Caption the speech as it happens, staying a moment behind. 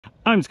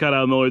I'm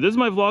Scott Miller. This is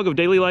my vlog of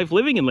daily life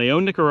living in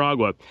León,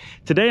 Nicaragua.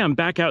 Today I'm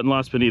back out in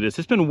Las Peñitas.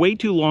 It's been way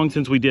too long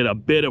since we did a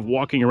bit of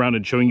walking around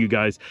and showing you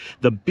guys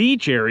the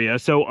beach area.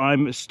 So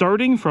I'm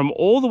starting from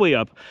all the way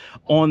up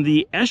on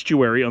the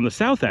estuary on the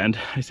south end.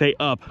 I say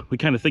up, we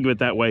kind of think of it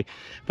that way.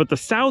 But the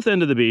south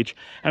end of the beach,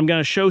 I'm going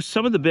to show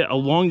some of the bit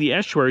along the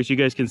estuary so you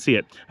guys can see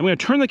it. I'm going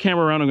to turn the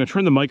camera around, I'm going to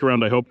turn the mic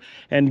around, I hope,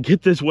 and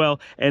get this well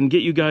and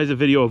get you guys a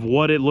video of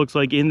what it looks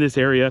like in this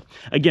area.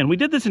 Again, we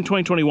did this in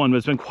 2021, but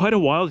it's been quite a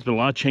while. There's been a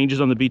lot of changes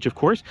on the beach, of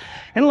course,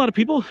 and a lot of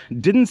people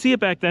didn't see it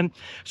back then.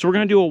 So we're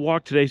going to do a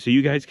walk today so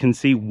you guys can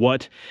see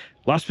what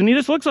Las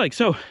Peñitas looks like.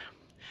 So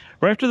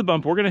right after the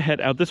bump, we're going to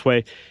head out this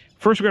way.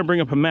 First, we're going to bring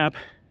up a map,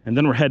 and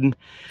then we're heading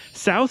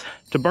south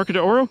to Barca de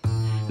Oro,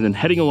 and then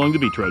heading along the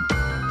beach road.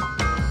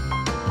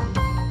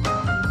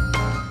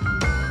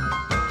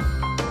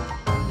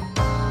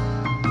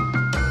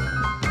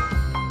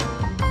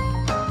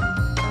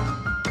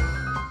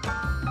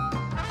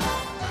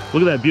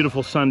 Look at that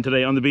beautiful sun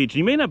today on the beach.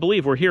 You may not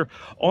believe we're here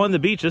on the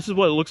beach. This is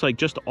what it looks like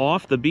just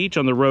off the beach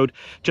on the road,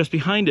 just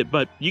behind it.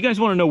 But you guys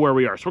want to know where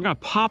we are. So we're going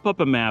to pop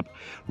up a map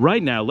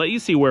right now, let you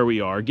see where we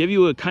are, give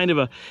you a kind of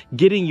a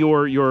getting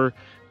your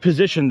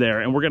position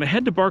there, and we're going to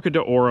head to Barca de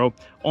Oro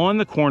on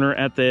the corner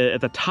at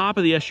the top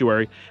of the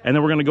estuary, and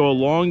then we're going to go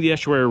along the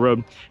estuary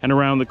road and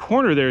around the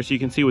corner there so you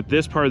can see what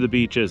this part of the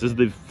beach is. This is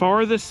the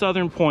farthest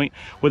southern point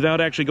without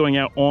actually going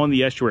out on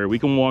the estuary. We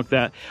can walk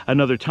that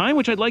another time,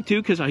 which I'd like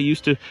to because I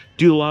used to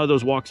do a lot of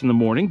those walks in the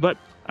morning. But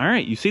all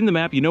right, you've seen the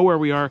map, you know where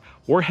we are.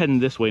 We're heading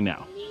this way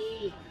now.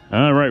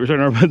 All right, we're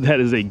starting our,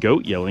 that is a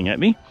goat yelling at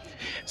me.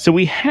 So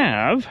we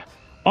have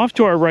off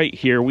to our right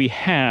here, we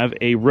have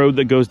a road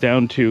that goes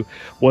down to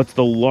what's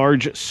the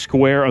large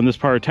square on this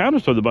part of town.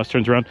 So the bus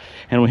turns around,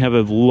 and we have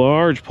a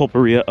large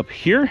pulperia up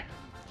here.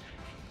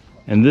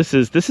 And this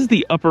is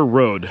the upper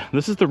road.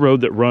 This is the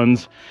road that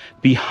runs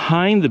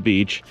behind the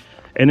beach,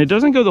 and it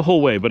doesn't go the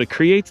whole way, but it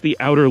creates the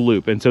outer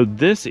loop. And so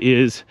this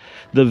is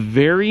the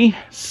very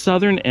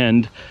southern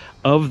end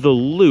of the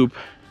loop.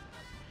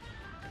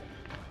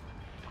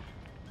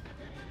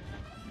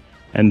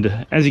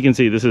 And as you can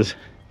see, this is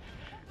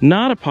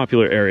not a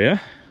popular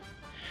area,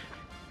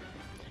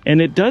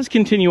 and it does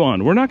continue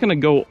on. We're not going to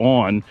go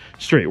on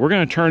straight. We're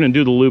going to turn and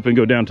do the loop and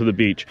go down to the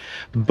beach,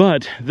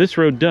 but this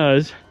road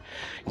does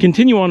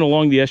continue on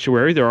along the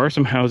estuary. There are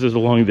some houses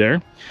along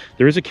there.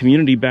 There is a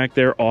community back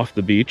there off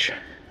the beach,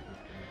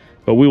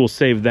 but we will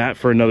save that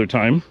for another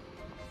time.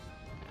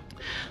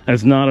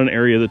 That's not an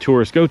area the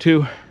tourists go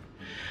to.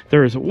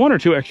 There's one or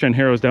two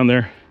extranjeros down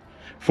there,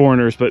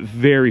 foreigners, but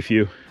very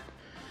few.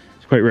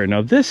 It's quite rare.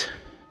 Now this,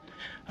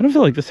 I don't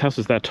feel like this house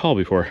is that tall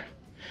before.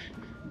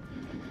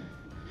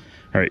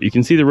 All right, you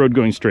can see the road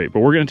going straight, but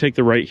we're going to take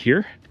the right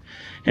here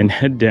and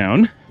head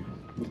down.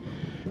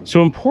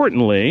 So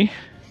importantly,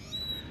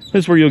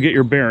 this is where you'll get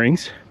your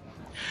bearings.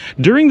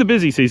 During the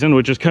busy season,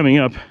 which is coming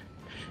up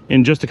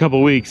in just a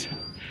couple weeks,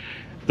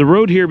 the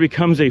road here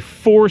becomes a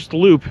forced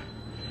loop,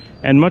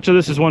 and much of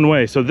this is one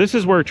way. So this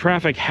is where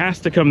traffic has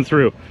to come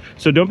through.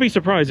 So don't be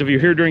surprised if you're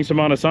here during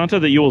Semana Santa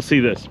that you will see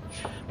this.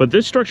 But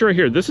this structure right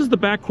here, this is the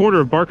back corner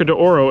of Barca de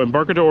Oro, and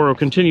Barca de Oro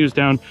continues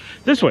down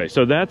this way.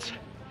 So that's,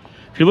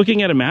 if you're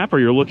looking at a map or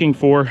you're looking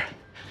for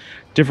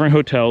different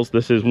hotels,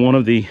 this is one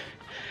of the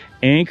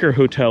anchor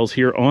hotels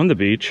here on the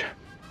beach.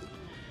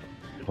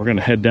 We're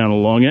gonna head down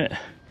along it,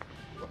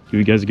 give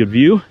you guys a good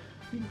view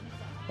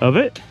of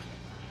it.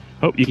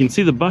 Oh, you can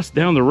see the bus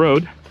down the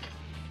road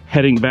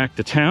heading back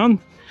to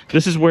town.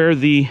 This is where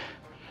the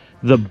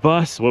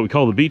bus, what we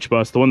call the beach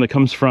bus, the one that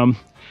comes from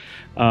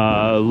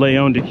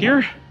León to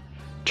here,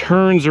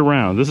 turns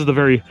around. This is the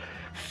very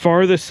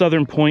farthest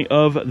southern point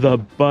of the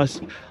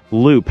bus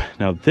loop.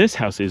 Now this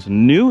house is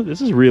new.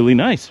 This is really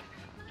nice.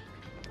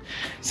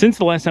 Since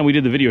the last time we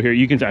did the video here,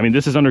 you can, I mean,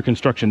 this is under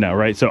construction now,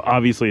 right? So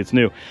obviously it's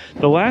new.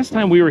 The last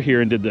time we were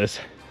here and did this,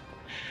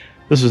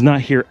 this was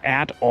not here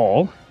at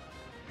all.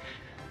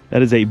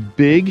 That is a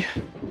big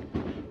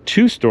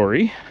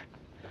 2-story,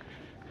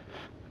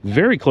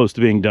 very close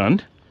to being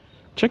done.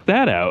 Check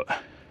that out.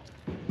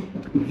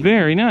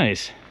 Very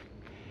nice.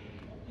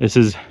 This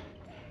is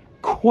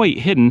quite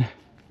hidden,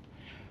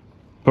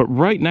 but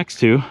right next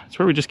to, that's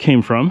where we just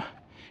came from.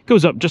 It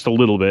goes up just a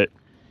little bit.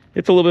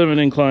 It's a little bit of an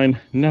incline,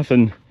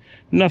 nothing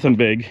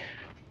big.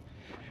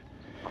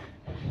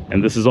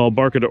 And this is all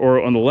Barca de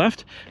Oro on the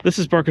left. This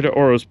is Barca de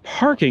Oro's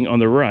parking on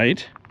the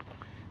right.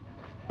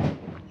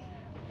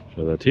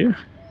 Show that to you.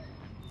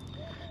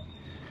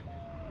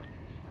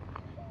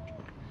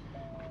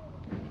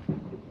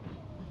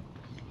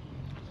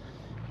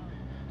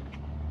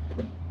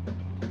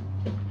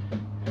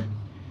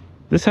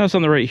 This house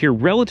on the right here,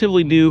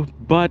 relatively new,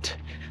 but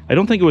I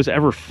don't think it was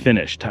ever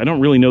finished. I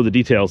don't really know the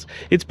details.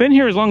 It's been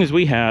here as long as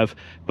we have,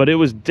 but it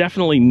was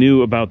definitely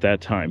new about that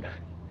time.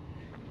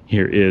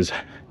 Here is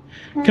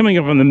coming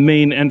up on the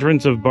main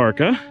entrance of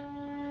Barca.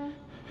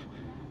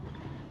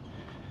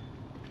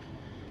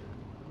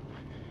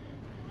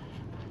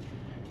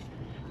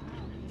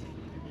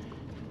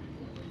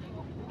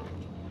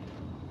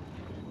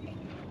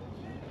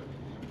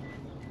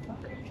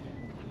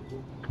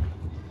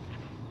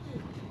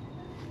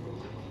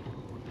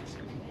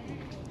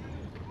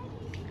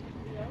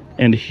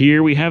 And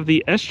here we have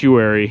the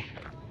estuary.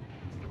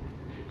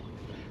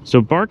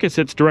 So Barca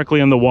sits directly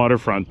on the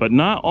waterfront, but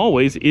not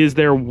always is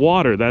there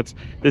water.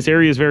 This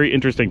area is very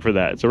interesting for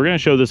that. So we're going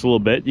to show this a little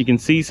bit. You can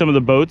see some of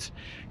the boats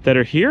that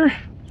are here.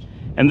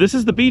 And this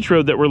is the beach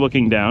road that we're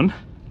looking down.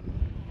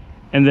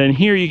 And then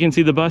here you can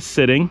see the bus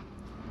sitting.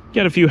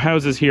 Got a few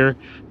houses here,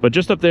 but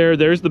just up there,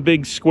 there's the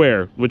big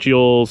square, which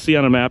you'll see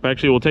on a map.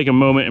 Actually, we'll take a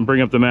moment and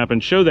bring up the map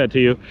and show that to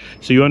you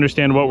so you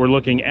understand what we're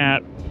looking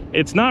at.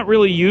 It's not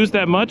really used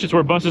that much. It's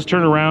where buses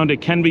turn around.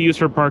 It can be used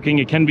for parking.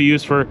 It can be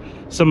used for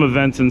some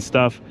events and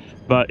stuff.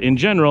 But in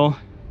general,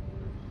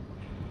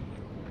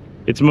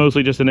 it's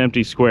mostly just an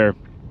empty square.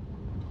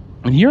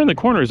 And here in the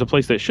corner is a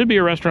place that should be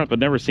a restaurant, but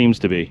never seems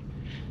to be.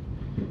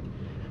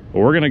 But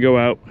we're going to go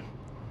out.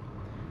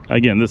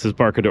 Again, this is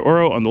Barca de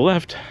Oro on the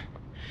left.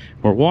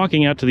 We're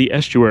walking out to the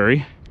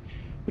estuary,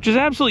 which is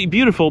absolutely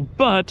beautiful,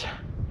 but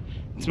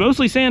it's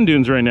mostly sand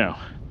dunes right now.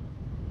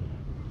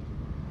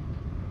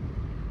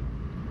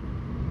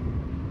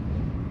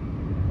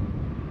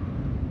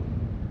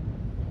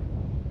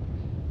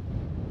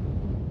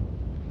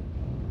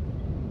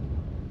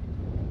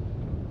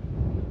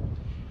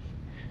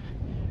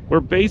 We're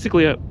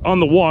basically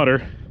on the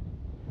water,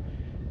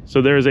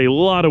 so there's a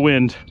lot of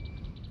wind.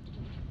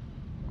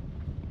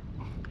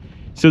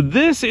 So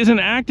this is an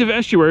active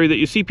estuary that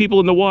you see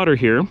people in the water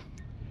here,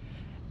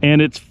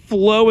 and it's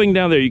flowing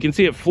down there. You can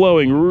see it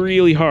flowing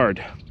really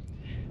hard,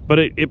 but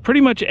it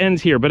pretty much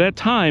ends here. But at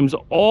times,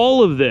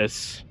 all of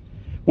this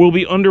will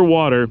be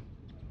underwater.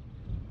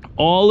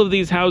 All of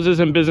these houses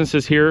and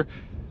businesses here,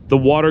 the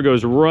water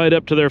goes right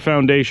up to their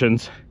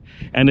foundations,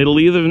 and it'll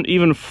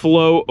even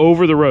flow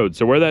over the road.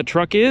 So where that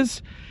truck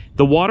is,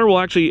 the water will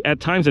actually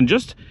at times, and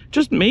just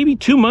maybe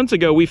 2 months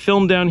ago, we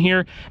filmed down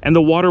here, and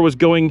the water was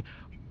going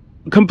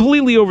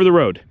completely over the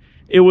road.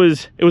 It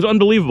was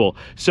unbelievable.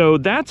 So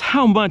that's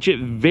how much it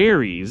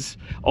varies.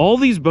 All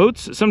these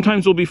boats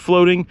sometimes will be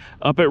floating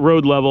up at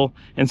road level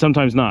and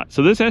sometimes not.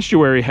 So this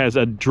estuary has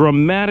a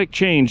dramatic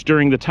change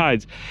during the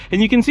tides.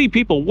 And you can see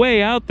people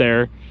way out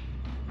there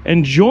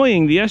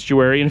enjoying the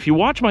estuary. And if you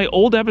watch my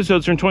old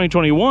episodes from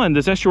 2021,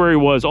 this estuary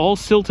was all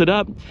silted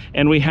up,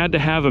 and we had to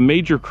have a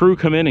major crew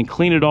come in and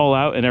clean it all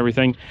out and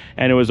everything.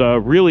 And it was a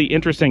really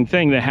interesting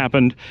thing that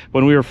happened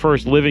when we were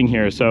first living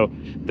here. So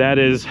that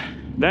is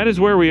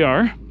where we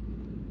are.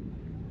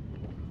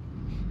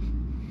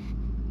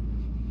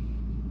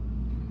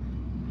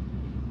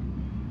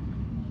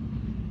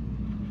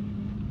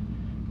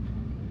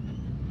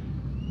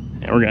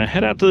 And we're gonna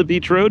head out to the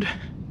beach road,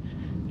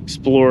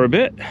 explore a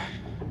bit.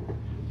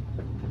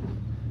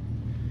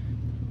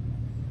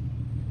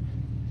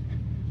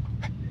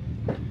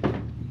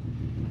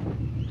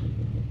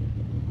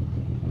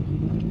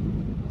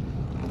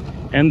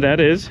 And that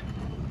is,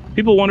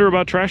 people wonder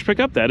about trash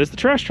pickup. That is the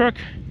trash truck.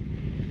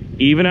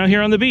 Even out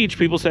here on the beach,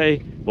 people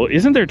say, well,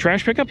 isn't there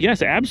trash pickup?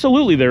 Yes,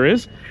 absolutely there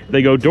is.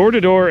 They go door to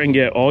door and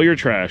get all your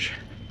trash.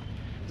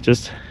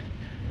 Just,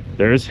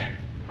 there's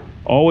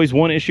always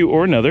one issue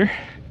or another.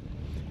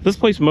 This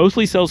place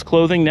mostly sells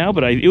clothing now,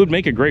 but it would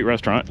make a great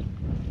restaurant.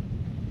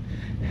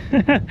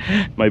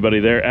 My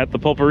buddy there at the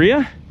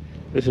pulperia.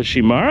 This is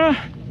Shimara.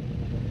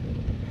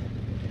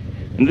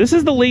 And this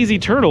is the Lazy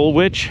Turtle,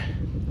 which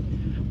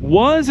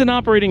was an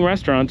operating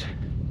restaurant,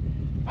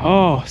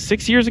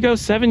 6 years ago,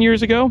 7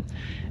 years ago.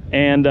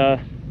 And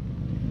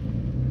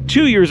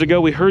 2 years ago,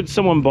 we heard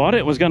someone bought it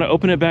and was going to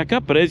open it back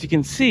up. But as you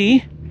can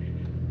see,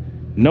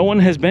 no one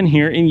has been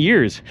here in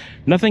years.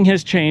 Nothing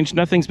has changed.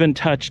 Nothing's been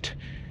touched.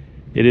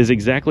 It is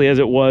exactly as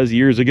it was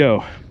years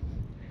ago.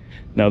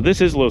 Now, this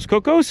is Los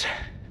Cocos.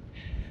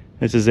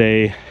 This is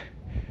a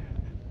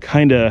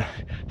kind of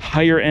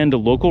higher end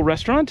local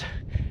restaurant,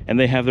 and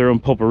they have their own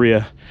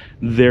pulperia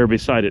there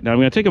beside it. Now I'm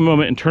going to take a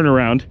moment and turn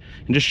around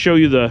and just show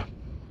you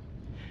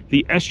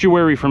the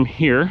estuary from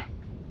here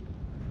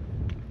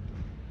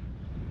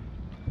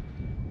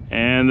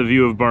and the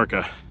view of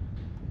Barca,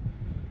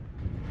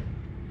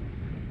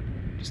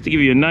 just to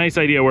give you a nice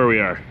idea where we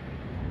are.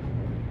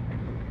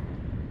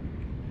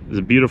 It's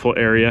a beautiful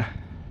area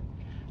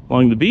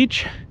along the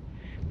beach.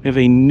 We have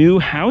a new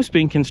house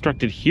being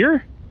constructed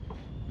here.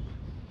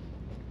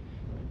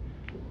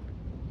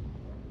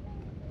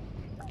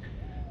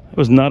 I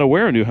was not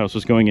aware a new house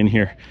was going in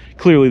here.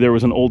 Clearly there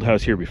was an old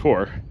house here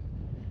before.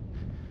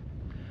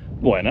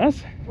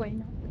 Buenas.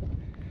 Bueno.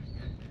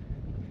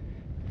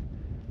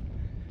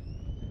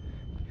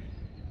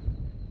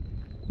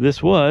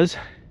 This was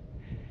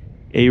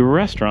a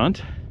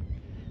restaurant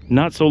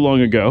not so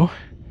long ago.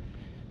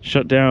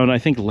 Shut down, I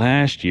think,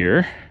 last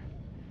year.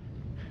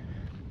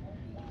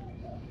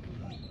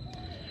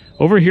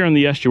 Over here on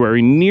the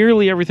estuary,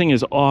 nearly everything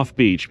is off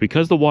beach.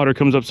 Because the water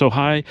comes up so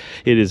high,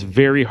 it is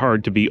very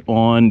hard to be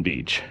on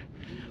beach.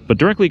 But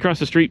directly across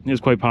the street is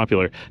quite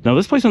popular. Now,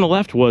 this place on the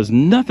left was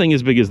nothing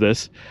as big as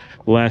this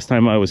last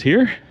time I was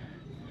here.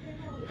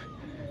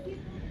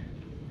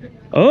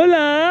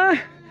 Hola!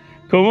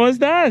 ¿Cómo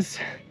estás?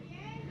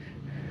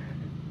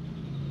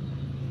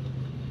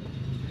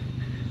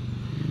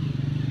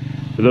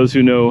 For those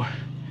who know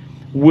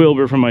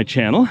Wilbur from my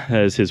channel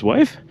as his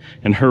wife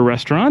and her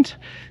restaurant.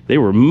 They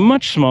were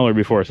much smaller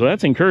before, so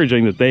that's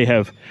encouraging that they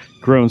have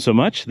grown so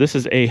much. This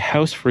is a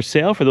house for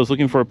sale for those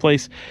looking for a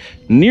place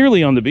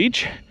nearly on the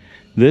beach.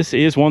 This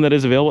is one that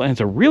is available, and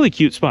it's a really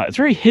cute spot. It's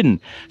very hidden,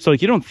 so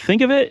like you don't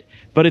think of it,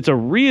 but it's a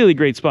really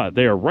great spot.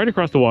 They are right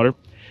across the water,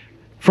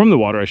 from the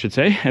water I should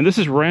say, and this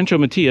is Rancho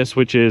Matias,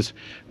 which is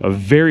a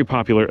very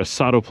popular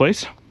asado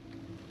place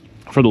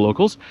for the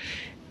locals.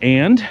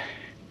 And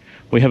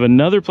we have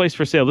another place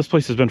for sale. This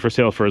place has been for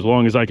sale for as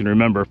long as I can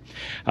remember.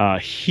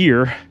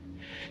 Here,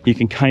 you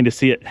can kind of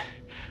see it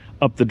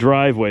up the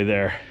driveway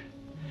there.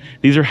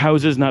 These are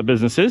houses, not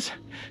businesses.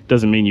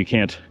 Doesn't mean you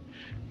can't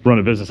run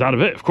a business out of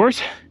it, of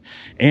course.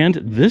 And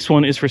this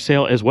one is for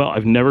sale as well.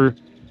 I've never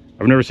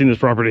seen this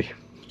property.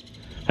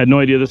 Had no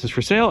idea this is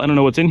for sale. I don't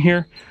know what's in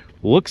here.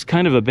 Looks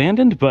kind of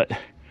abandoned, but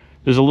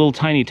there's a little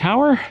tiny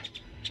tower,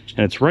 and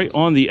it's right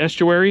on the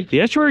estuary.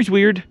 The estuary's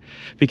weird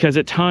because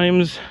at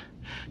times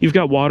you've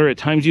got water, at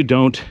times you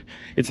don't.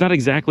 It's not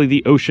exactly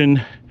the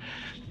ocean,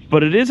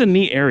 but it is a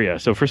neat area.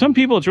 So for some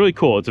people, it's really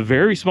cool. It's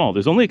very small.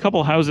 There's only a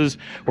couple houses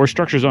or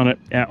structures on it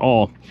at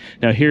all.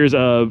 Now here's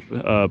a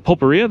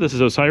pulperia. This is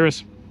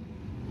Osiris,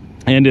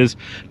 and is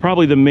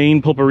probably the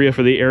main pulperia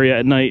for the area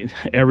at night.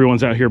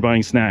 Everyone's out here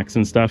buying snacks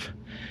and stuff.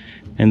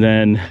 And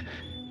then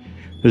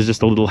there's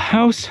just a little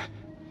house.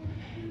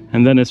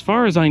 And then as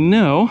far as I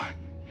know,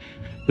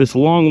 this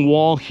long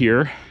wall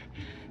here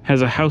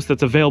has a house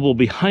that's available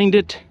behind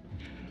it,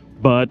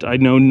 but I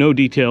know no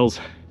details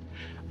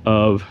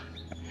of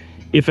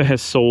if it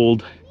has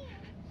sold,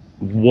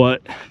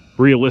 what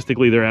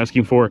realistically they're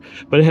asking for.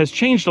 But it has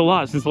changed a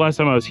lot since the last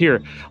time I was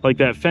here. Like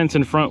that fence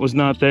in front was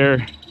not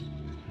there.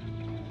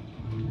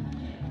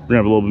 We're gonna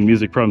have a little bit of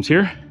music problems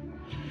here.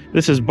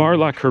 This is Bar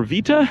La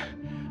Curvita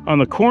on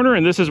the corner,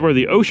 and this is where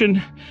the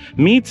ocean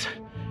meets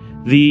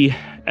the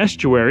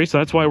estuary. So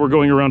that's why we're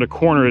going around a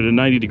corner at a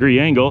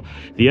 90-degree angle.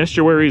 The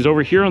estuary is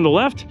over here on the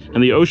left,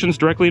 and the ocean's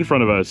directly in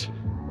front of us.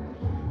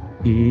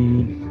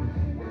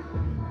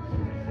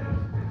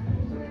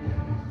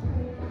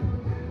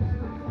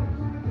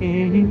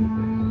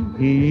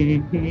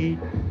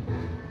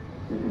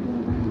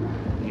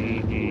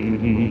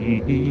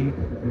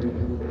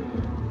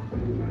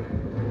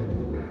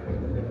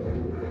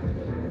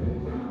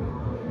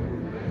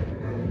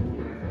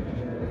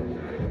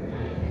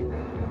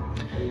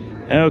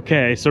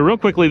 Okay, so real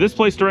quickly, this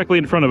place directly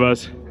in front of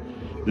us,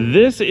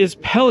 this is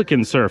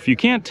Pelican Surf. You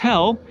can't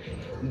tell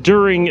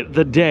during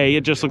the day,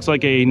 it just looks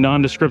like a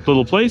nondescript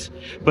little place,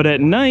 but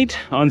at night,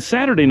 on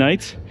Saturday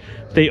nights,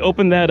 they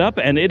open that up,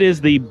 and it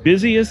is the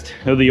busiest,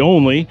 or the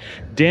only,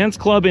 dance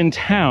club in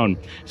town.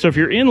 So if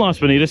you're in Las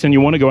Peñitas and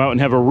you want to go out and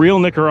have a real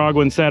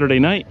Nicaraguan Saturday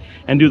night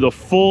and do the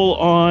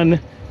full-on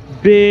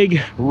big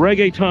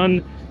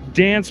reggaeton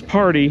dance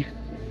party,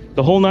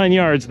 the whole 9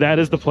 yards, that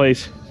is the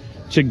place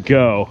to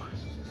go.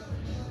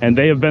 And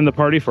they have been the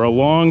party for a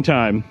long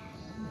time.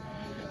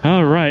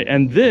 All right,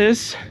 and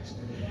this,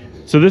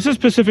 so this is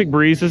Pacific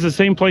Breeze. This is the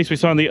same place we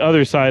saw on the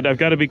other side. I've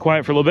got to be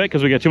quiet for a little bit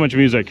because we got too much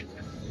music.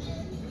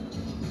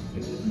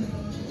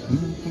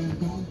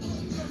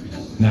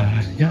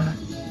 Yeah.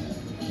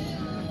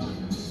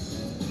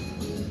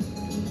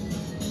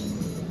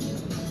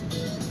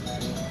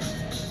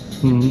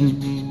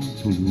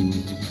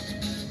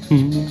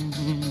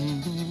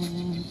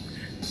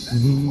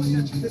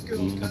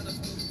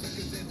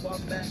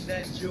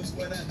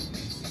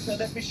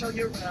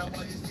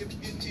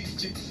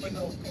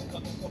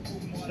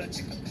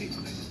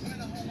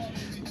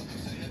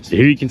 So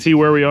here you can see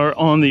where we are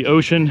on the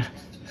ocean.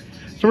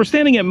 So we're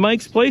standing at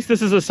Mike's Place.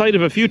 This is a site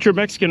of a future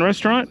Mexican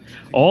restaurant.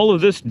 All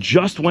of this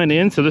just went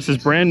in, so this is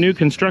brand new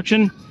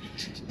construction.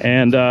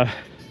 And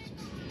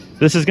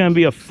this is gonna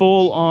be a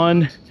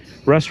full-on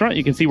restaurant.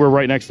 You can see we're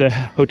right next to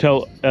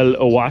Hotel El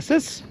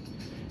Oasis.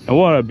 And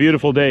what a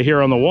beautiful day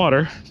here on the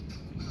water.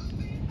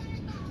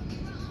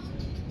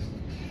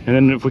 And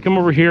then if we come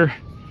over here,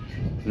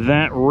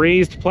 that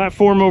raised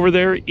platform over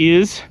there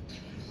is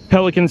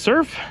Pelican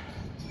Surf,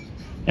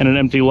 and an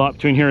empty lot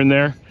between here and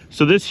there.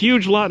 So this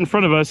huge lot in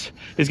front of us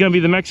is going to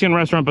be the Mexican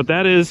restaurant, but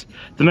that is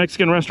the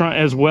Mexican restaurant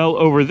as well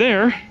over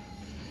there.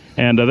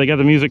 And they got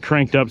the music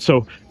cranked up,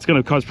 so it's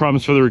going to cause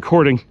problems for the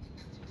recording.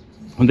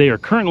 And they are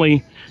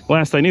currently,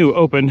 last I knew,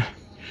 open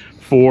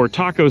for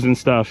tacos and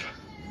stuff.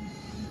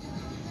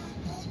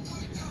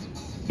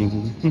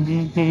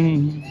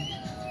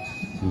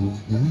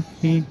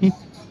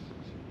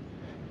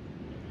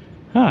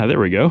 Ah, there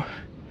we go.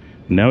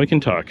 Now we can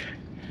talk.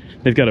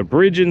 They've got a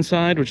bridge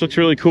inside, which looks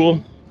really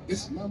cool.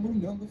 This is my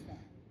room number 5.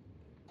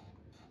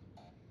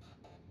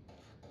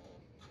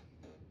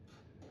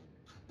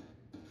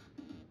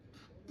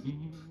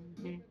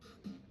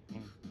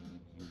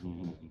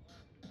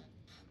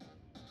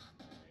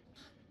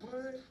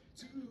 One,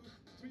 two,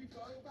 three,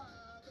 four,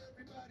 five.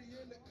 Everybody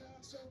in the car,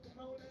 so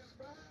come on and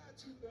ride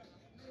to the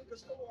liquor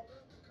store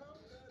around the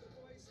corner. The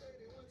boys say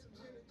they want some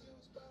gin and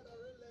juice, but I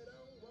really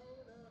don't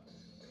wanna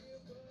be a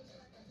buzz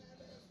like I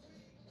had last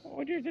week.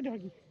 Oh, there's a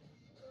doggy.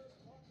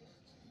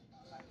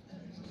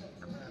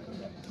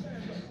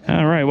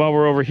 All right, while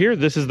we're over here,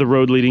 this is the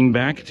road leading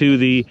back to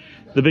the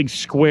big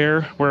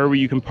square wherever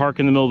you can park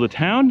in the middle of the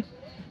town.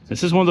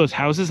 This is one of those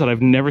houses that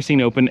I've never seen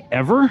open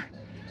ever,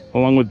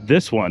 along with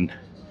this one.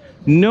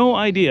 No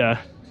idea.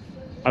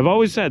 I've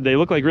always said they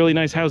look like really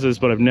nice houses,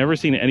 but I've never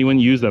seen anyone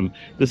use them.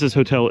 This is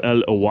Hotel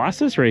El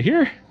Oasis right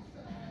here.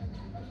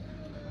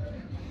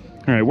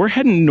 All right, we're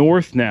heading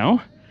north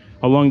now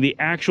along the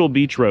actual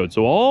beach road.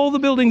 So all the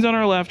buildings on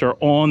our left are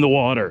on the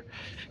water.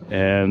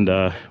 And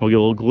we'll get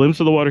a little glimpse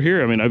of the water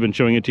here. I mean, I've been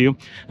showing it to you.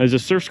 There's a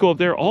surf school up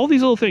there. All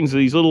these little things,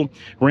 these little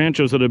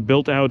ranchos that are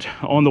built out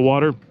on the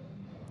water,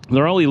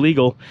 they're all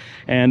illegal.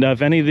 And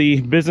if any of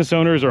the business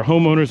owners or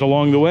homeowners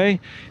along the way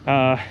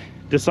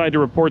decide to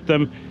report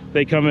them,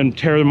 they come and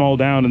tear them all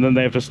down, and then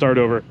they have to start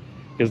over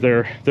because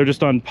they're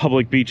just on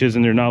public beaches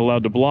and they're not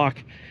allowed to block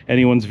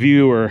anyone's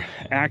view or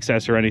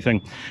access or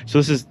anything. So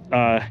this is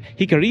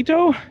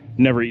jicarito.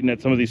 Never eaten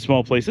at some of these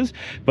small places,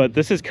 but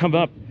this has come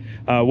up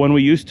when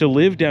we used to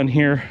live down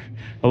here.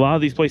 A lot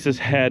of these places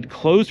had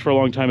closed for a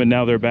long time and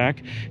now they're back.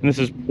 And this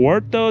is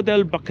Puerto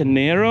del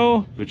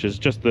Bacanero, which is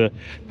just the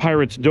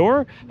Pirate's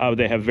Door.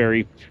 They have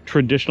very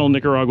traditional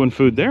Nicaraguan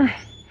food there.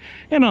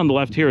 And on the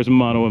left here is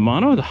Mano a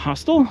Mano, the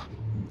hostel.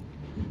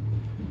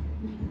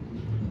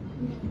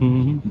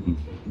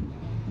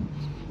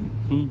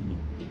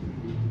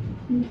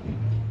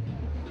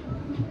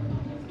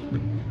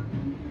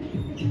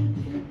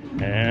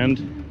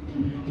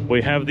 And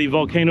we have the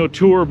volcano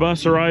tour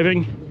bus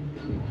arriving.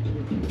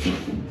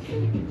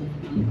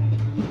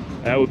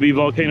 That would be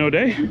Volcano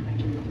Day.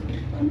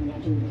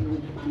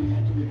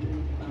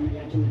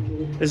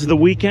 This is the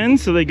weekend,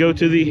 so they go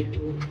to the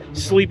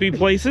sleepy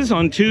places.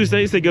 On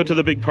Tuesdays, they go to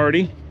the big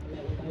party.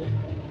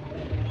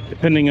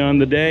 Depending on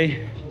the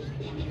day.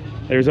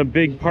 There's a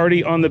big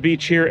party on the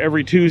beach here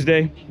every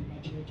Tuesday.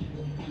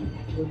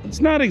 It's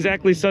not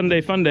exactly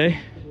Sunday fun day,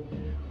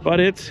 but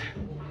it's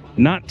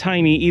not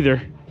tiny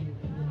either.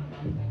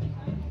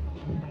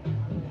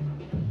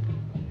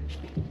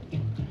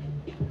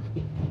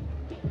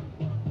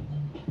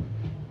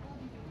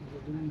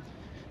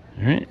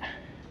 All right,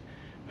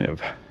 we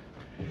have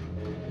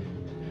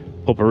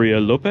Pulperia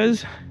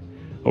Lopez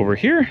over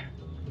here.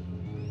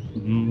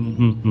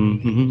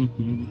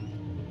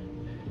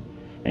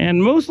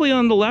 And mostly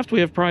on the left, we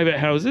have private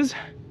houses.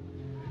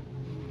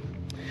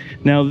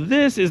 Now,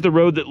 this is the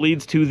road that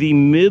leads to the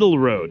middle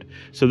road.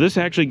 So this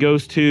actually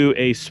goes to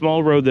a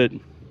small road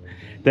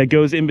that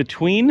goes in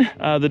between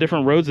the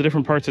different roads, the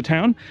different parts of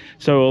town.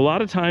 So a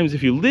lot of times,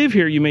 if you live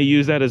here, you may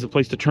use that as a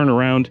place to turn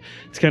around.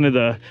 It's kind of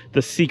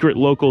the secret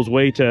locals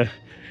way to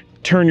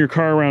turn your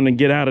car around and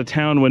get out of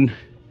town when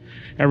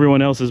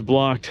everyone else is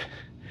blocked.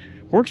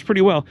 Works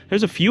pretty well.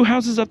 There's a few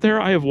houses up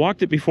there. I have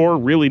walked it before.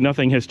 Really,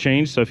 nothing has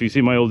changed. So if you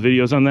see my old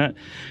videos on that,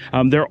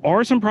 there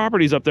are some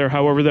properties up there,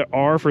 however, that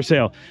are for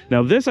sale.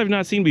 Now, this I've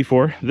not seen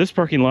before. This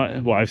parking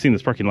lot, well, I've seen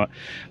this parking lot.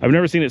 I've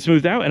never seen it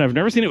smoothed out, and I've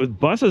never seen it with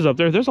buses up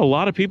there. There's a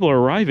lot of people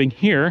arriving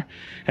here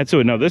at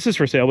Suwa. Now, this is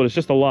for sale, but it's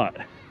just a lot.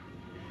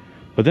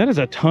 But that is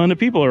a ton of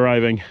people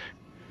arriving.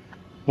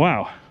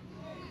 Wow.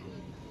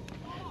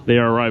 They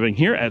are arriving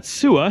here at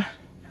Suwa,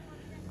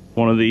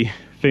 one of the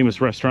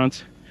famous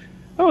restaurants.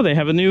 Oh, they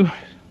have a new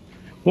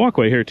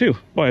walkway here too.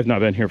 Boy, I've not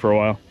been here for a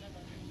while.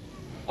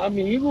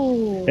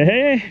 Amigo.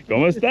 Hey,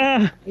 ¿cómo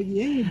está?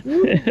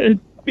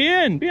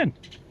 Bien, bien.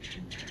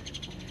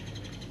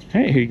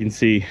 Hey, here you can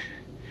see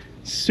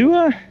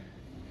Suwa.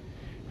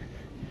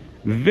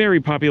 Very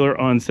popular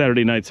on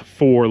Saturday nights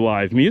for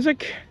live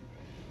music.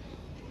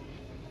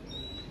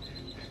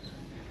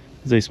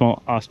 There's a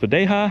small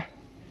hospedeja.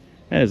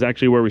 That is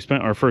actually where we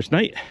spent our first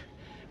night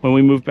when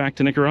we moved back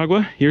to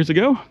Nicaragua years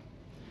ago.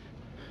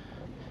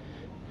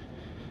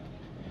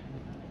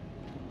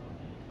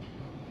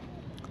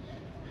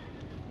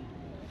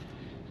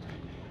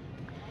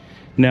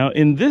 Now,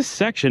 in this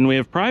section, we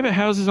have private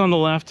houses on the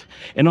left,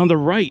 and on the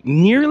right,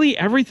 nearly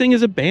everything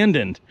is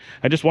abandoned.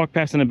 I just walked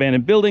past an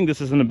abandoned building. This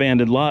is an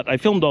abandoned lot. I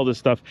filmed all this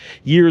stuff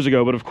years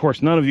ago, but of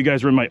course, none of you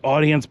guys were in my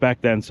audience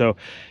back then, so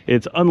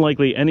it's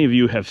unlikely any of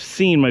you have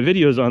seen my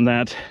videos on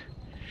that.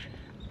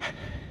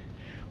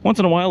 Once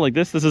in a while, like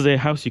this is a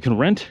house you can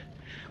rent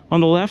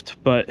on the left,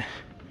 but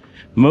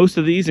most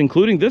of these,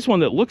 including this one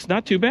that looks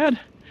not too bad,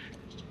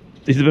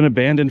 these have been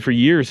abandoned for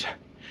years,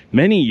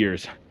 many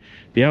years.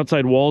 The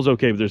outside wall's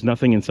okay, but there's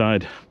nothing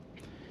inside.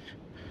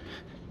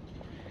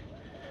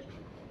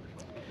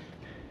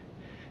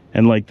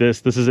 And like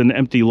this is an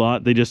empty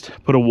lot. They just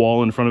put a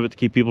wall in front of it to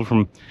keep people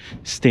from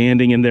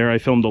standing in there. I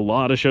filmed a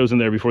lot of shows in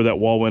there before that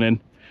wall went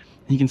in.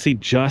 You can see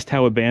just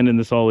how abandoned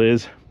this all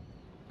is.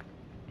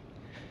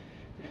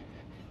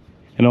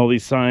 And all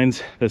these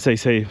signs that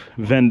say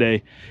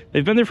Vende,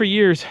 they've been there for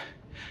years.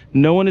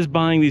 No one is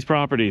buying these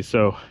properties,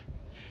 so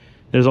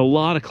there's a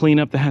lot of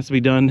cleanup that has to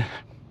be done.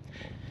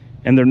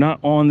 And they're not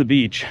on the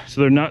beach,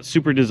 so they're not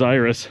super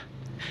desirous.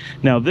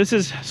 Now, this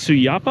is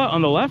Suyapa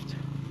on the left,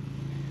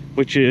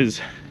 which is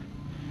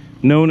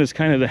known as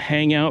kind of the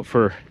hangout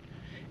for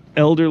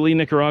elderly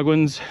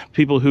Nicaraguans,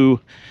 people who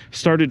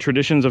started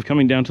traditions of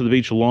coming down to the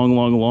beach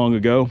long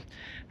ago.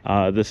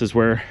 This is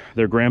where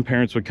their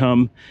grandparents would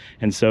come,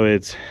 and so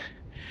it's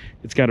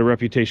got a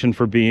reputation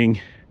for being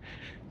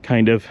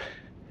kind of,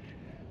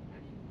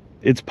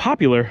 it's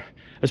popular,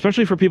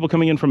 especially for people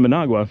coming in from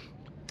Managua.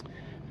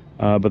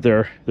 But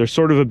they're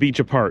sort of a beach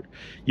apart.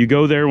 You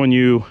go there when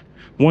you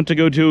want to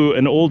go to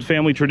an old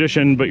family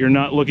tradition, but you're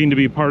not looking to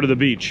be part of the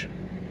beach.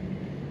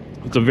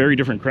 It's a very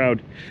different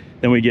crowd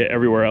than we get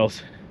everywhere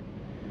else.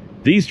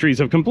 These trees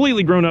have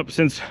completely grown up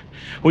since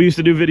we used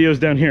to do videos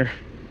down here.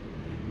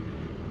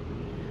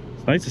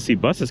 It's nice to see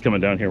buses coming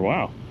down here.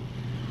 Wow.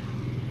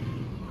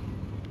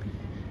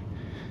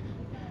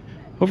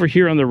 Over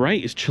here on the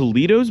right is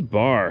Cholitos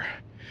Bar.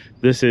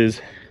 This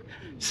is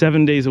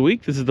 7 days a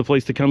week. This is the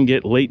place to come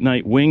get late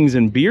night wings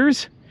and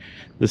beers.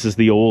 This is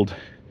the old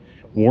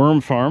worm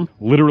farm,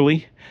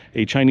 literally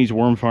a Chinese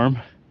worm farm.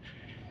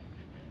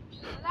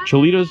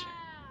 Cholitos.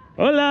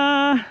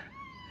 Hola!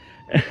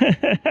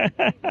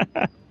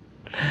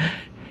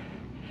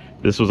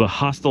 This was a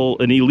hostel,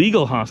 an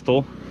illegal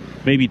hostel,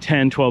 maybe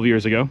 10, 12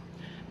 years ago.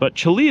 But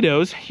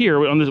Cholitos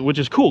here, on this, which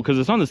is cool because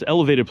it's on this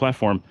elevated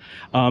platform.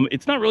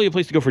 It's not really a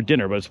place to go for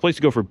dinner, but it's a place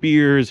to go for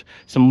beers,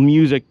 some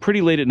music,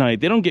 pretty late at night.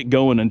 They don't get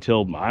going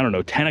until, I don't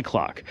know, 10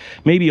 o'clock,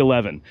 maybe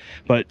 11.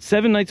 But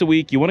 7 nights a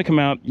week, you want to come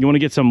out, you want to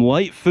get some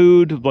light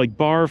food, like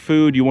bar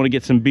food, you want to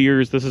get some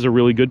beers. This is a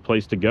really good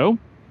place to go.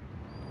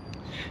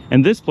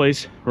 And this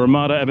place,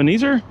 Ramada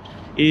Ebenezer,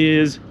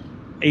 is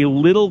a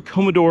little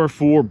Commodore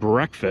for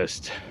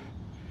breakfast.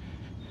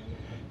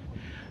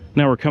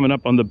 Now we're coming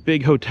up on the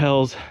big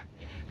hotels.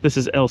 This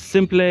is El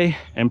Simple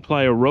and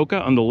Playa Roca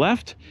on the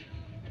left.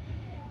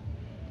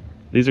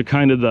 These are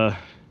kind of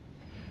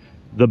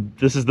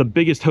this is the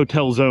biggest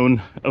hotel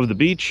zone of the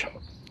beach.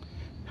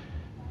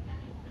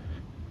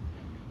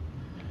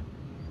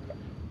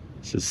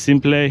 This is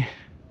Simple.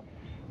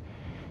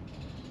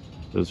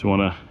 Those who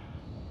wanna,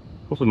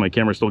 hopefully my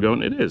camera's still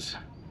going. It is.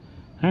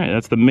 All right,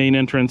 that's the main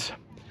entrance.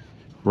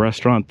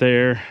 Restaurant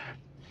there.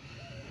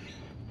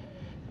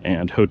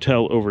 And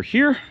hotel over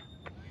here.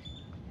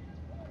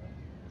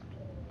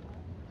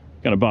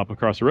 Gonna bop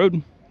across the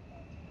road.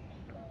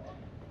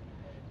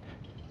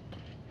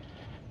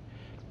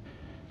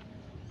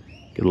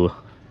 Get a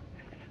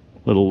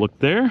little look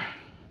there.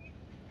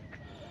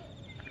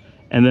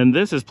 And then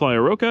this is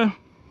Playa Roca.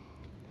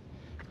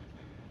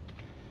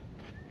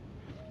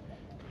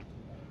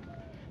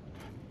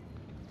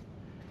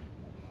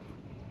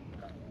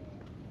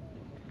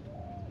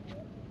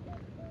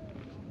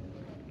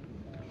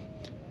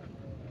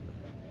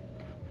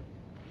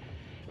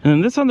 And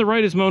then this on the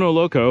right is Mono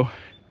Loco.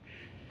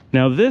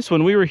 Now this,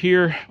 when we were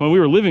here, when we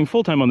were living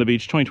full-time on the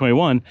beach,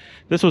 2021,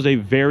 this was a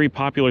very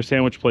popular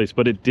sandwich place,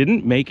 but it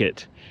didn't make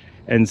it.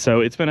 And so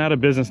it's been out of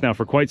business now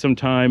for quite some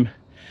time.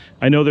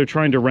 I know they're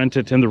trying to rent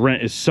it, and the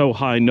rent is so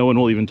high, no one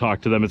will even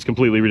talk to them. It's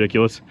completely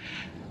ridiculous.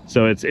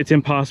 So it's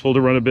impossible to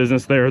run a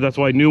business there. That's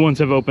why new ones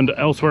have opened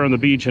elsewhere on the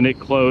beach, and it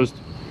closed.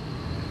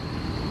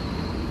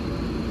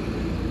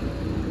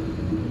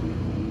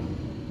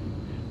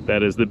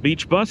 That is the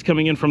beach bus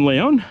coming in from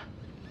León.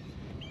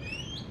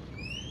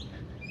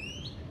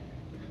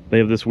 They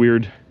have this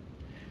weird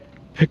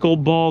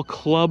pickleball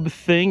club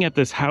thing at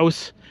this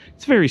house.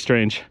 It's very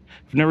strange.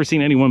 I've never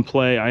seen anyone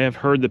play. I have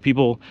heard that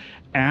people,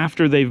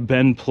 after they've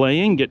been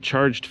playing, get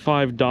charged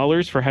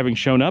 $5 for having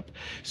shown up.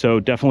 So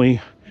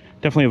definitely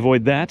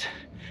avoid that.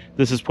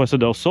 This is Puesta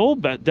del Sol,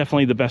 but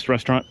definitely the best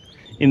restaurant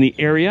in the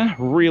area.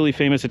 Really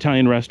famous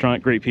Italian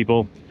restaurant, great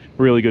people,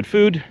 really good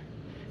food.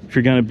 If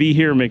you're gonna be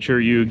here, make sure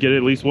you get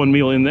at least one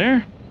meal in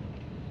there.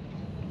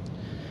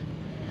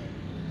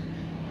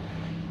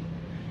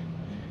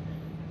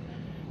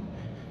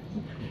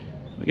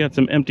 We got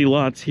some empty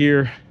lots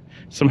here,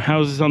 some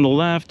houses on the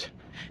left,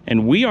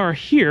 and we are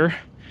here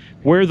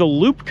where the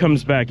loop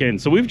comes back in.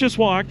 So we've just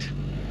walked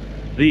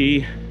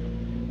the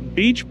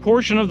beach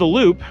portion of the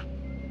loop.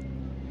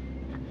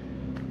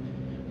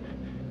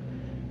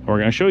 We're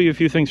gonna show you a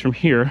few things from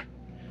here,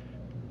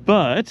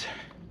 but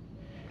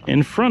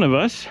in front of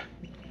us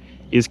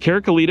is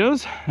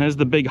Caracolitos, as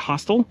the big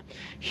hostel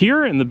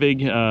here, and the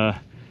big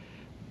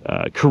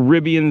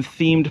Caribbean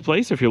themed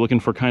place. If you're looking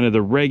for kind of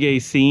the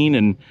reggae scene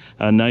and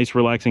a nice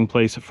relaxing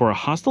place for a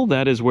hostel,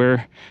 that is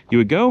where you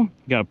would go. You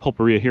got a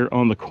pulperia here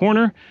on the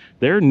corner.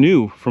 They're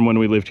new from when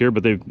we lived here,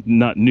 but they're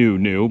not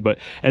new, but,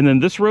 and then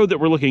this road that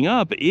we're looking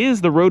up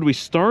is the road we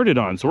started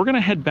on. So we're gonna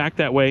head back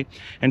that way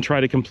and try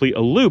to complete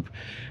a loop,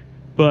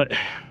 but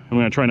I'm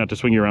gonna try not to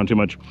swing you around too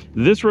much.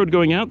 This road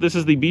going out, this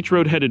is the beach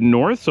road headed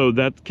north, so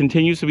that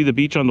continues to be the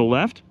beach on the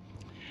left,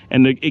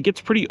 and it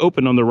gets pretty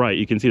open on the right.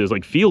 You can see there's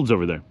like fields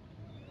over there.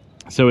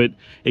 So it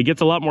gets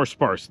a lot more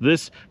sparse.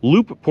 This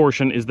loop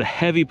portion is the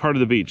heavy part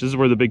of the beach. This is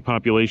where the big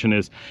population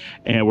is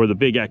and where the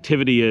big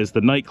activity is,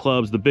 the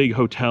nightclubs, the big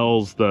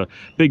hotels, the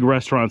big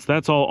restaurants.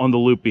 That's all on the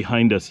loop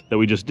behind us that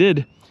we just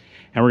did.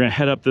 And we're gonna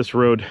head up this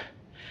road.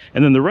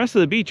 And then the rest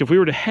of the beach, if we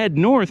were to head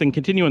north and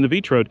continue on the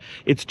beach road,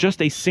 it's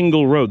just a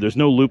single road. There's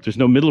no loop, there's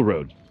no middle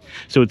road.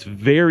 So it's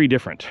very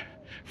different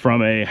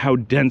from how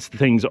dense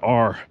things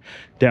are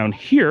down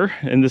here.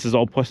 And this is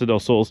all Puesta del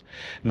Sol's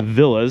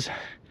villas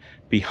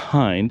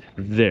behind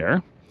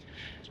there.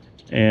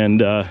 And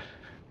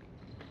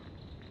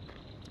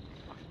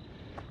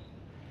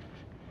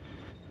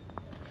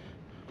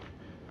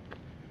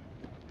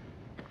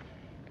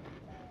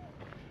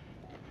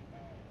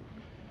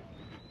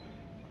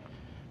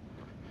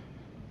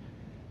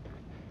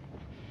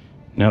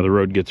now the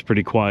road gets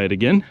pretty quiet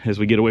again as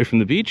we get away from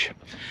the beach.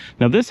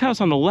 Now this house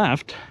on the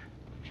left,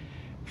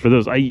 for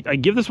those, I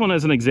give this one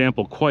as an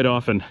example quite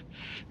often.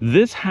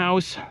 This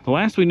house, the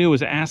last we knew,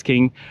 was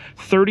asking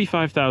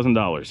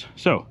 $35,000.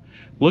 So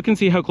look and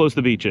see how close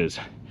the beach is.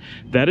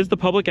 That is the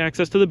public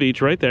access to the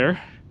beach right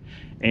there.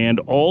 And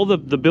all the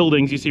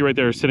buildings you see right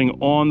there are sitting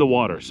on the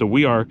water. So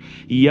we are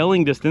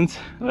yelling distance,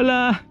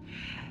 hola,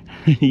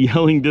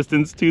 yelling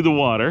distance to the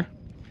water.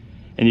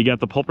 And you got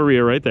the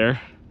pulperia right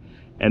there.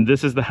 And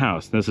this is the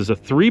house. This is a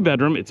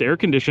 3-bedroom. It's air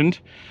conditioned.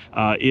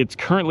 It's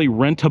currently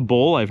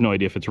rentable. I have no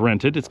idea if it's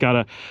rented. It's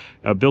got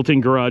a built-in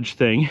garage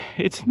thing.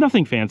 It's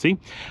nothing fancy,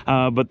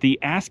 but the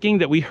asking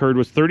that we heard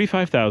was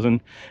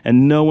 $35,000,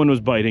 and no one was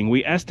biting.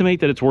 We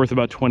estimate that it's worth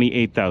about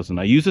 $28,000.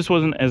 I use this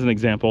one as an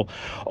example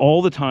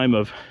all the time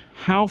of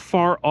how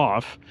far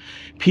off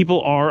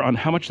people are on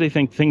how much they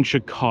think things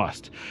should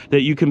cost.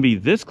 That you can be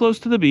this close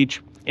to the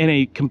beach in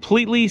a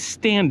completely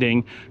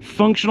standing,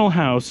 functional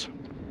house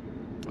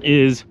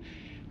is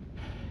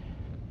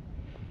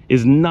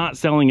not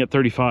selling at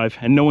 35,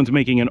 and no one's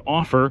making an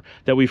offer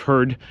that we've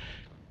heard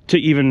to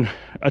even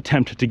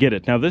attempt to get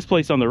it. Now this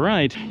place on the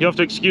right, you'll have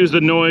to excuse the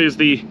noise.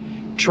 The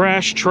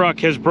trash truck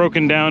has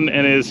broken down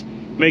and is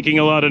making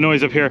a lot of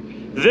noise up here.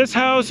 This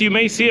house, you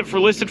may see it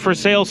listed for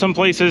sale some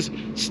places.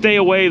 Stay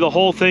away, the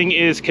whole thing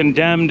is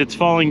condemned, it's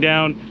falling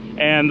down,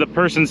 and the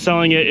person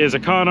selling it is a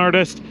con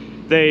artist.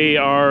 They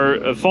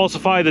are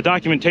falsify the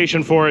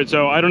documentation for it,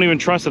 so I don't even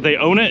trust that they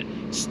own it.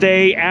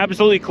 Stay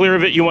absolutely clear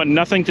of it. You want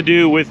nothing to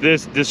do with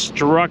this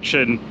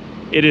destruction.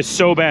 It is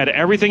so bad.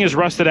 Everything is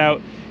rusted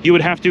out. You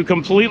would have to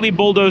completely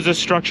bulldoze this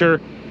structure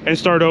and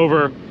start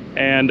over,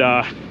 and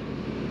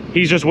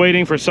he's just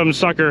waiting for some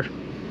sucker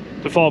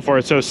to fall for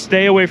it. So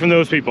stay away from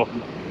those people.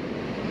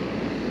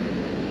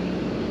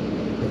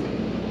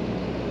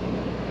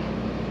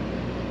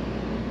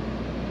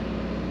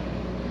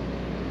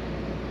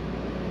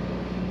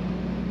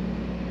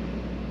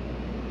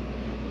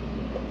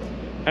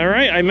 All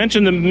right, I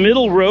mentioned the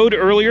middle road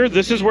earlier.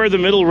 This is where the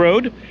middle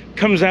road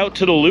comes out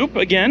to the loop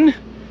again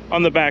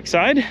on the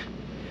backside.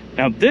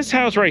 Now this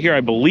house right here,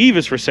 I believe,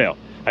 is for sale.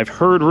 I've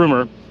heard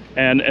rumor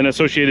and an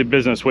associated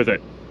business with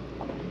it,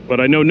 but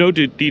I know no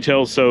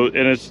details. So,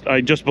 and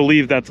I just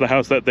believe that's the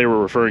house that they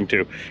were referring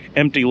to.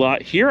 Empty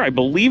lot here. I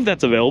believe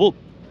that's available.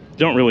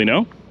 Don't really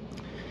know.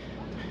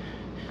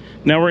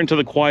 Now we're into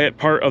the quiet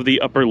part of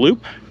the upper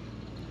loop.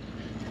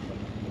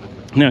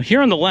 Now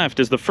here on the left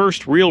is the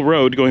first real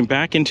road going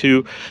back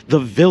into the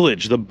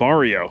village, the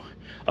barrio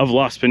of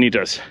Las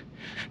Peñitas.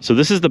 So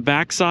this is the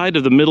backside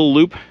of the middle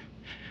loop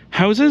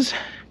houses,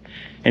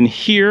 and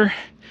here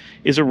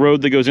is a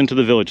road that goes into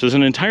the village. There's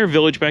an entire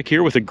village back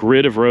here with a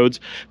grid of roads,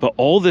 but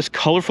all this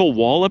colorful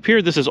wall up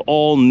here, this is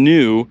all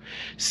new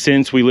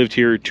since we lived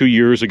here 2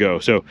 years ago.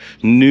 So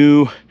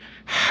new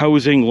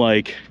housing,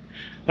 like,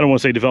 I don't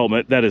want to say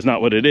development, that is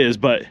not what it is,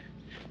 but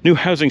new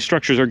housing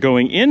structures are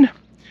going in.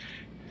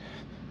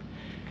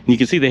 You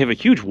can see they have a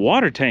huge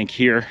water tank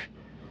here,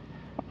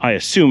 I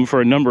assume, for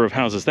a number of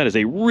houses. That is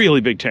a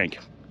really big tank.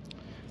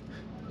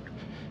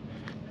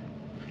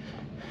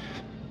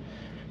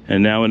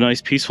 And now a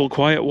nice, peaceful,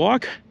 quiet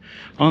walk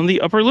on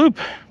the upper loop.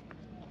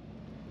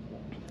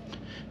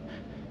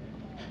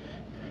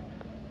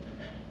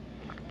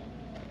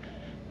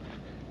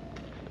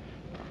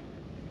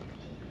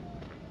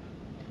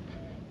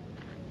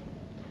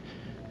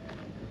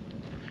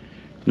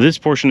 This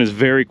portion is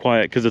very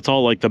quiet because it's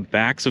all like the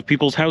backs of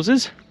people's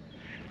houses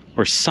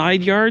or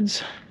side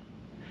yards.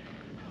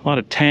 A lot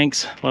of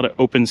tanks, a lot of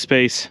open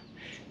space.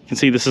 You can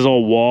see this is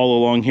all wall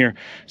along here.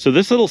 So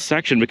this little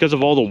section, because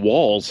of all the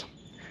walls,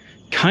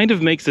 kind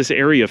of makes this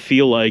area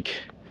feel like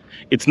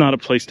it's not a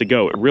place to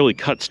go. It really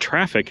cuts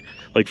traffic,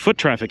 like foot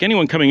traffic.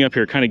 Anyone coming up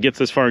here kind of gets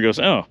this far and goes,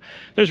 oh,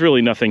 there's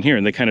really nothing here,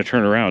 and they kind of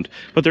turn around.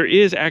 But there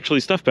is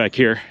actually stuff back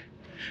here.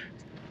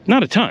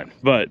 Not a ton,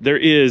 but there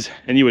is,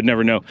 and you would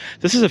never know.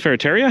 This is a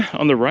ferreteria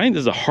on the right.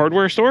 This is a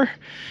hardware store,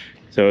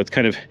 so it's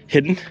kind of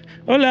hidden.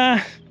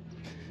 Hola!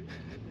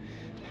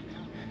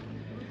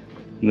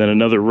 And then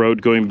another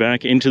road going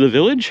back into the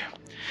village.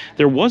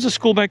 There was a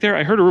school back there.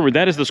 I heard a rumor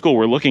that is the school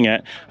we're looking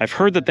at. I've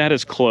heard that that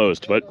is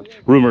closed, but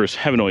rumors,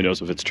 heaven only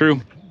knows if it's true.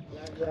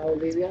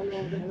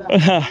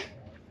 Hola!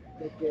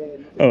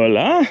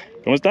 Hola!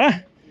 ¿Cómo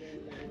está?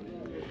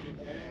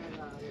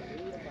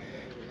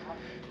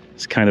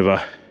 It's kind of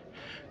a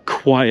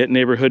quiet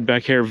neighborhood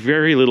back here.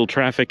 Very little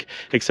traffic,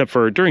 except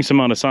for during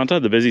Semana Santa,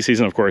 the busy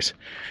season, of course.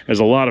 There's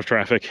a lot of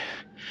traffic,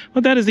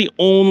 but that is the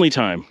only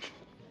time.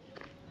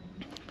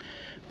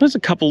 There's a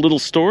couple little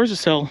stores that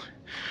sell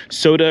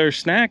soda or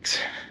snacks.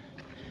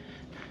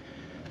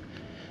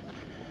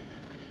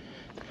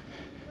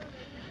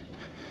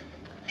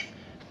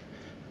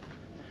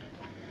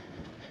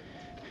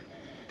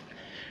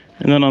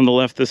 And then on the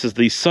left, this is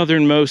the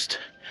southernmost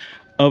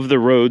of the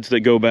roads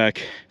that go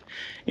back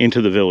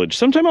into the village.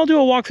 Sometime I'll do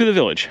a walk through the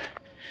village.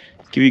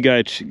 Give you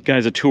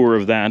guys a tour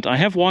of that. I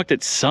have walked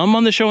it some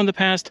on the show in the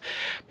past,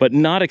 but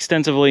not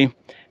extensively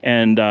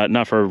and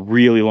not for a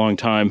really long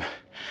time.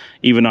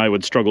 Even I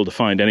would struggle to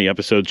find any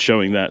episodes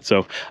showing that,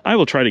 so I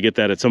will try to get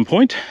that at some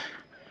point.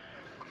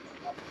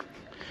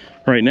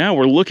 Right now,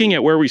 we're looking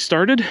at where we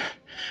started.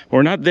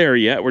 We're not there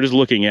yet, we're just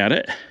looking at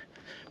it.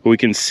 But we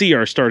can see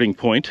our starting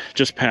point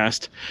just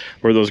past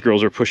where those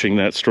girls are pushing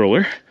that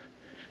stroller.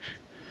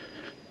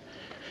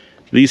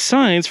 These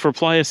signs for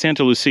Playa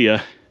Santa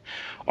Lucia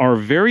are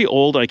very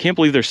old. I can't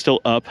believe they're still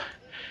up,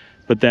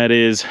 but that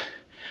is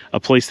a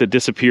place that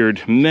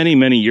disappeared many,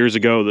 many years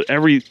ago.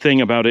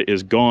 Everything about it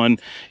is gone.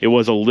 It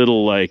was a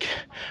little like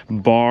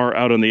bar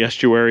out on the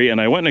estuary,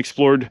 and I went and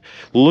explored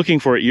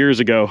looking for it years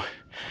ago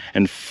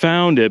and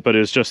found it, but it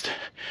was just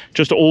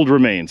old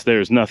remains.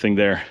 There's nothing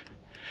there.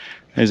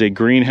 There's a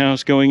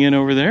greenhouse going in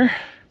over there.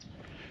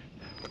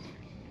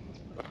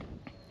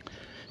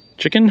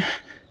 Chicken.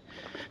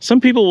 Some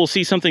people will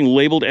see something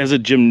labeled as a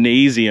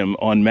gymnasium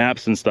on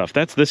maps and stuff.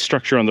 That's this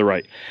structure on the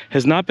right.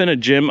 Has not been a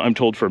gym, I'm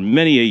told, for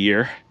many a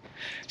year.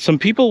 Some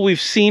people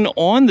we've seen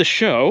on the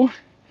show,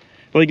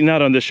 like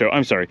not on this show,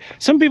 I'm sorry.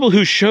 Some people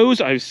whose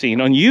shows I've seen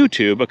on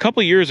YouTube a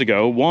couple years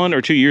ago, 1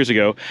 or 2 years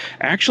ago,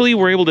 actually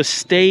were able to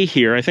stay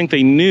here. I think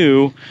they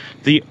knew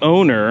the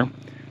owner,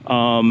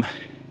 and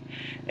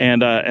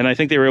I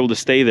think they were able to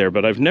stay there,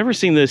 but I've never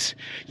seen this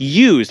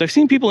used. I've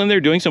seen people in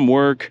there doing some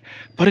work,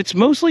 but it's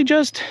mostly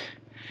just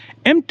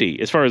empty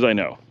as far as I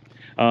know.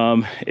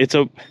 It's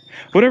a,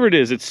 whatever it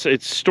is,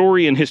 its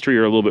story and history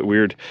are a little bit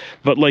weird,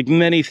 but like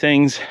many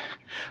things,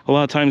 a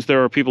lot of times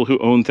there are people who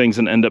own things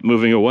and end up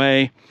moving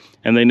away,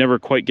 and they never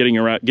quite get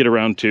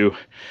around to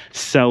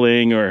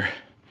selling, or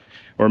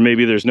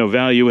maybe there's no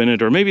value in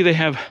it, or maybe they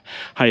have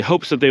high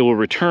hopes that they will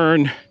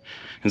return.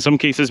 In some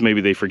cases, maybe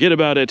they forget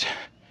about it.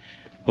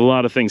 A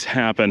lot of things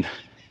happen.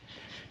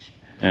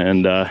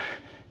 And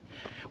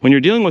when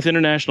you're dealing with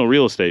international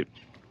real estate,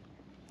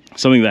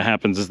 something that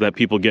happens is that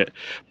people get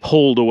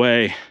pulled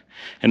away,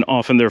 and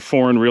often their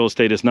foreign real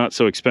estate is not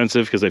so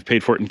expensive because they've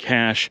paid for it in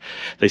cash.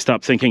 They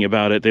stop thinking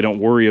about it, they don't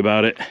worry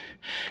about it,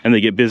 and they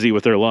get busy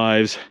with their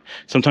lives.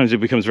 Sometimes it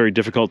becomes very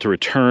difficult to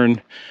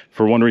return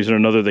for one reason or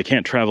another. They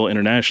can't travel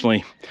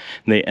internationally,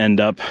 and they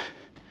end up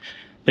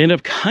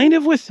kind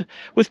of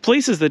with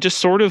places that just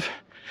sort of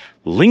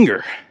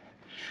linger.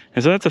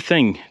 And so that's a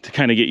thing to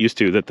kind of get used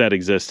to, that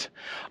exists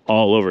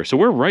all over. So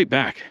we're right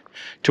back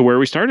to where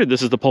we started.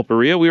 This is the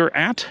pulperia we were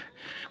at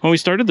when we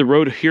started. The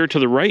road here to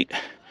the right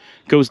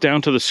goes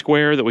down to the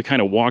square that we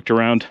kind of walked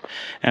around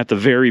at the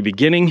very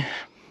beginning.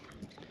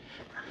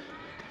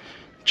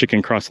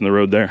 Chicken crossing the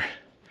road there.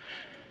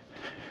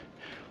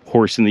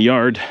 Horse in the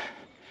yard.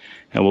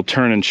 And we'll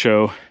turn and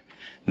show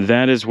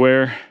that is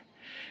where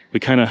we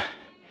kind of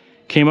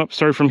came up,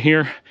 started from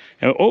here.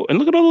 And, oh, and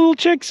look at all the little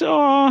chicks.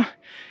 Aww.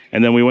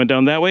 And then we went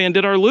down that way and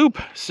did our loop.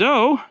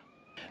 So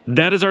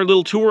that is our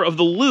little tour of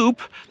the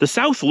loop, the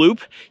South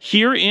Loop,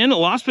 here in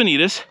Las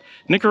Peñitas,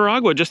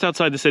 Nicaragua, just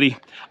outside the city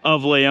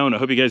of León. I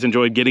hope you guys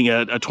enjoyed getting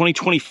a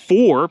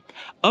 2024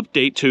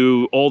 update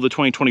to all the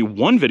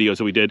 2021 videos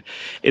that we did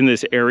in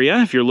this area.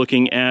 If you're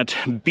looking at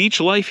beach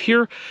life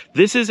here,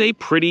 this is a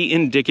pretty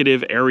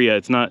indicative area.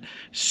 It's not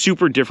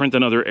super different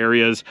than other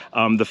areas.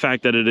 The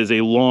fact that it is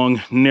a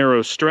long,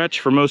 narrow stretch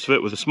for most of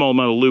it with a small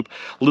amount of loop,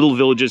 little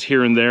villages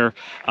here and there.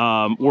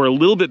 We're a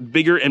little bit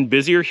bigger and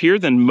busier here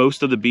than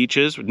most of the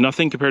beaches.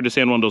 Nothing compared to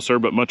San Juan del Sur,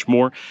 but much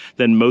more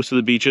than most of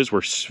the beaches.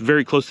 We're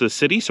very close to the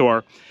city, so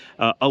our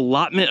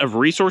allotment of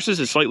resources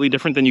is slightly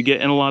different than you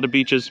get in a lot of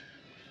beaches.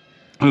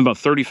 We have about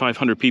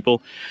 3,500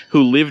 people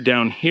who live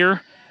down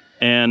here,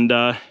 and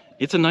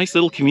it's a nice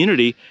little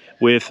community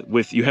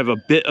with you have a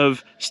bit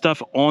of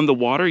stuff on the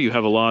water. You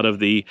have a lot of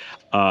the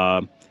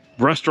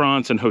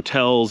restaurants and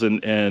hotels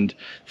and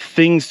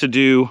things to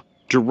do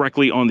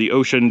directly on the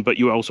ocean, but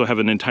you also have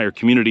an entire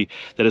community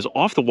that is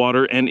off the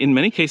water and in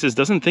many cases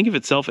doesn't think of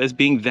itself as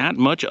being that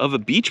much of a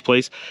beach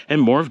place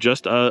and more of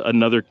just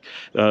another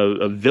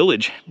a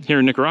village here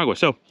in Nicaragua.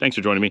 So thanks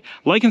for joining me.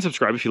 Like and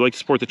subscribe if you'd like to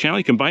support the channel.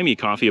 You can buy me a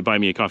coffee at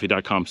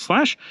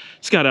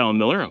buymeacoffee.com/Scott Allen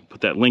Miller. I'll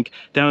put that link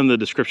down in the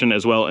description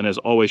as well. And as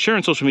always, share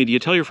on social media,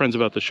 tell your friends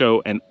about the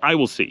show, and I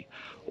will see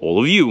all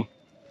of you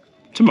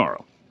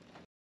tomorrow.